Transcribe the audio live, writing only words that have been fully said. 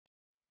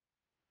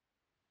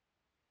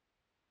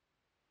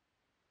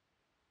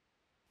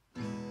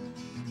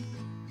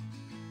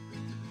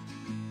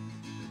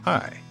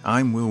Hi,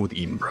 I'm Will with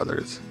Eden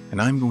Brothers, and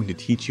I'm going to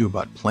teach you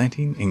about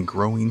planting and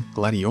growing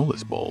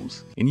gladiolus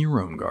bulbs in your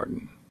own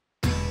garden.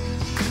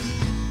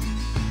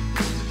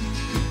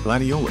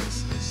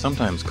 Gladiolus,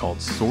 sometimes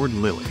called sword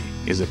lily,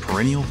 is a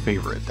perennial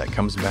favorite that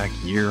comes back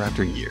year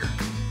after year.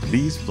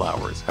 These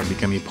flowers have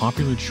become a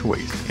popular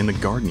choice in the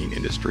gardening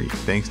industry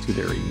thanks to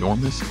their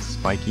enormous,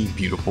 spiky,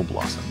 beautiful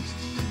blossoms.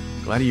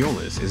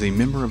 Gladiolus is a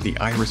member of the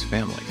iris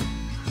family.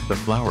 The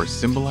flowers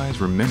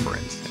symbolize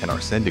remembrance and are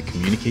said to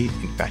communicate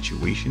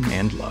infatuation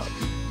and love.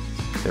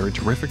 They're a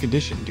terrific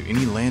addition to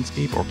any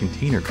landscape or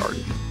container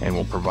garden and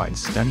will provide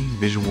stunning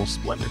visual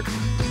splendor.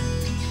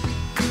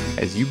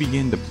 As you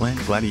begin to plant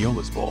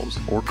gladiolus bulbs,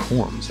 or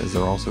corms as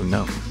they're also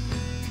known,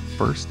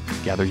 first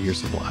gather your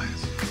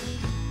supplies.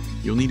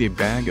 You'll need a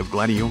bag of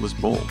gladiolus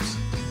bulbs,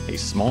 a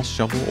small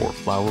shovel or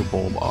flower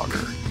bulb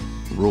auger,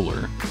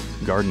 ruler,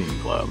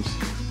 gardening gloves,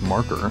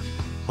 marker,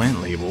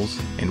 plant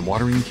labels, and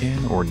watering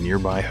can or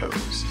nearby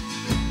hose.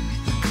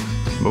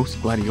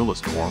 Most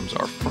gladiolus corms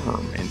are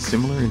firm and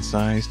similar in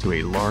size to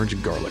a large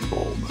garlic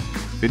bulb.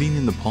 Fitting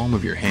in the palm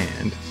of your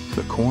hand,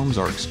 the corms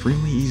are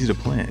extremely easy to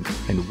plant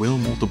and will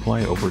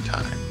multiply over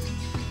time.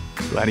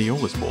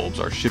 Gladiolus bulbs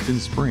are shipped in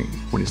spring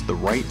when it's the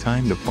right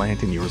time to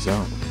plant in your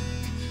zone.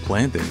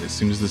 Plant them as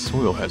soon as the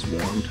soil has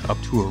warmed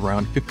up to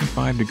around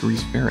 55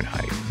 degrees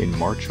Fahrenheit in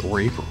March or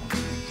April.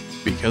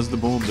 Because the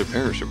bulbs are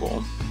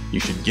perishable, you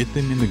should get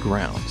them in the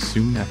ground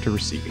soon after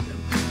receiving them.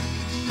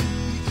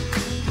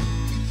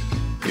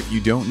 If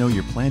you don't know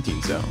your planting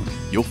zone,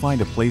 you'll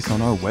find a place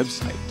on our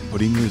website to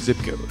put in your zip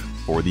code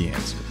for the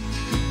answer.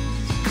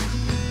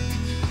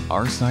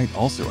 Our site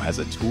also has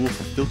a tool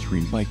for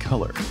filtering by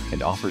color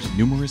and offers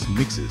numerous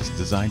mixes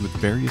designed with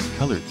various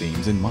color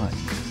themes in mind.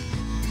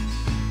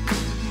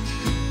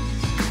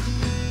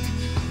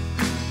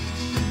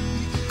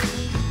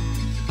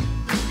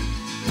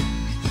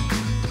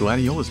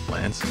 Gladiolus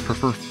plants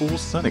prefer full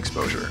sun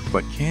exposure,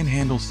 but can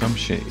handle some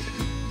shade.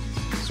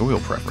 Soil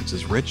preference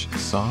is rich,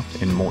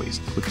 soft, and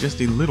moist with just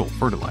a little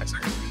fertilizer.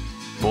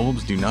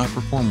 Bulbs do not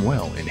perform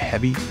well in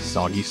heavy,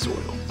 soggy soil.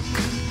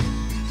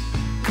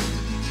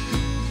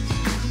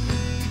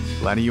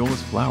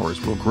 Gladiolus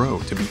flowers will grow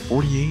to be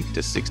 48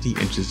 to 60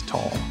 inches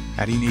tall,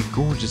 adding a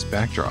gorgeous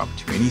backdrop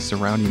to any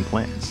surrounding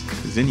plants.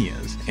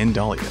 Zinnias and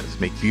dahlias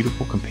make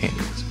beautiful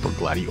companions for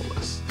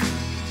gladiolus.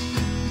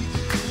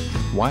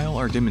 While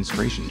our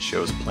demonstration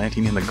shows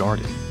planting in the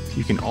garden,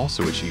 you can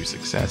also achieve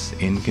success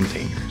in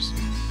containers.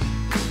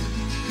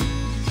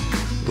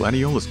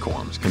 Gladiolus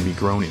corms can be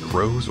grown in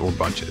rows or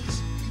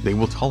bunches. They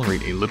will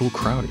tolerate a little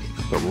crowding,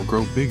 but will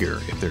grow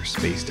bigger if they're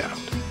spaced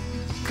out.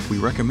 We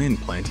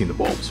recommend planting the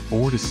bulbs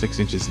 4 to 6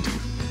 inches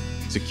deep.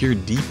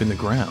 Secured deep in the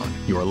ground,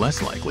 you are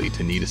less likely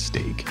to need a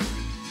stake.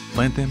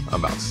 Plant them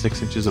about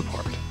 6 inches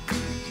apart.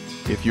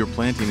 If you're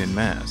planting in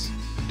mass,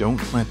 don't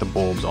plant the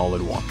bulbs all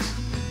at once.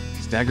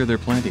 Stagger their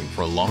planting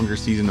for a longer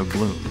season of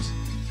blooms.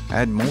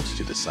 Add mulch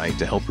to the site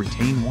to help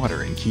retain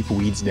water and keep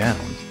weeds down.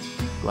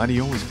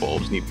 Gladiolus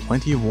bulbs need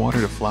plenty of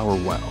water to flower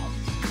well.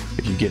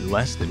 If you get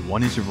less than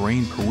 1 inch of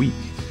rain per week,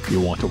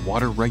 you'll want to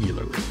water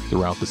regularly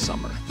throughout the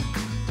summer.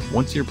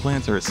 Once your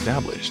plants are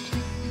established,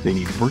 they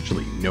need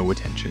virtually no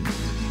attention.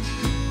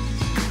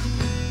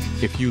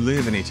 If you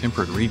live in a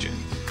temperate region,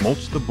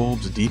 mulch the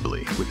bulbs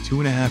deeply with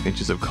 2.5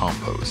 inches of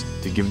compost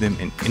to give them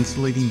an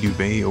insulating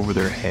duvet over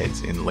their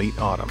heads in late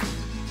autumn.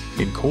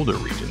 In colder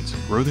regions,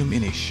 grow them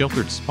in a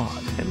sheltered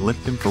spot and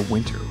lift them for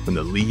winter when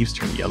the leaves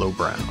turn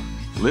yellow-brown.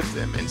 Lift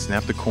them and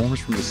snap the corms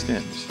from the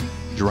stems.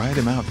 Dry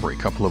them out for a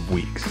couple of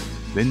weeks,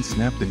 then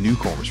snap the new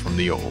corms from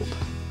the old.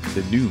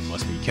 The new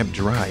must be kept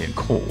dry and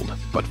cold,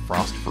 but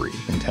frost-free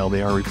until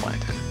they are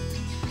replanted.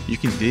 You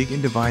can dig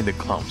and divide the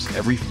clumps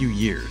every few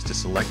years to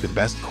select the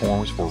best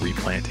corms for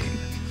replanting.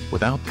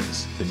 Without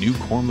this, the new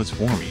cormlets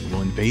forming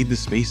will invade the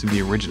space of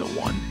the original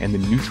one, and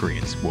the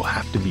nutrients will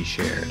have to be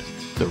shared.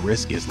 The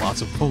risk is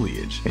lots of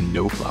foliage and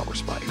no flower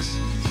spikes.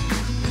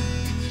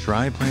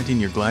 Try planting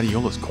your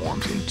gladiolus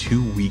corms in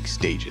 2-week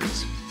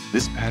stages.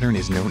 This pattern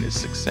is known as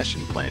succession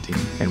planting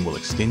and will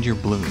extend your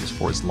blooms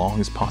for as long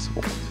as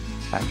possible.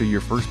 After your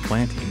first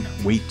planting,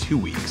 wait 2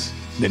 weeks,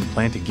 then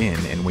plant again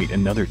and wait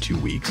another 2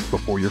 weeks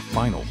before your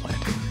final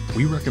planting.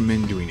 We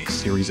recommend doing a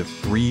series of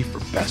 3 for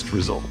best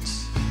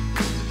results.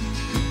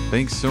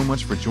 Thanks so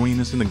much for joining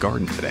us in the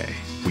garden today.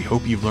 We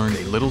hope you've learned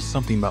a little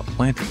something about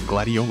planting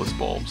gladiolus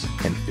bulbs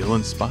and feel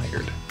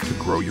inspired to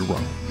grow your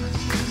own.